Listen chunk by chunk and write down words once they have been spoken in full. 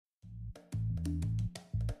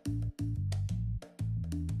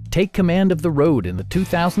Take command of the road in the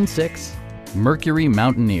 2006 Mercury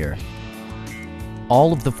Mountaineer.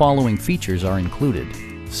 All of the following features are included: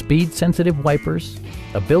 speed-sensitive wipers,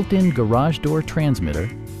 a built-in garage door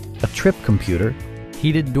transmitter, a trip computer,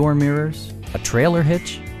 heated door mirrors, a trailer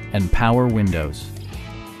hitch, and power windows.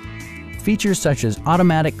 Features such as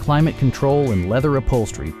automatic climate control and leather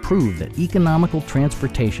upholstery prove that economical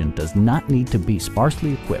transportation does not need to be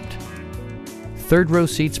sparsely equipped. Third-row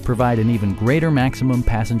seats provide an even greater maximum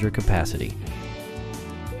passenger capacity.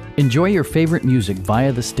 Enjoy your favorite music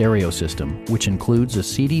via the stereo system, which includes a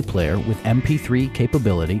CD player with MP3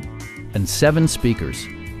 capability and 7 speakers,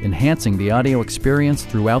 enhancing the audio experience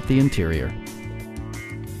throughout the interior.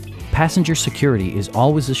 Passenger security is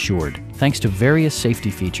always assured thanks to various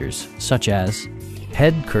safety features such as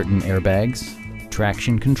head curtain airbags,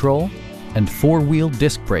 traction control, and 4-wheel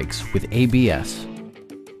disc brakes with ABS.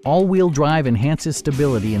 All-wheel drive enhances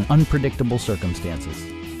stability in unpredictable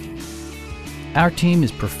circumstances. Our team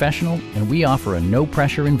is professional and we offer a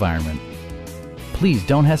no-pressure environment. Please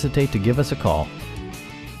don't hesitate to give us a call.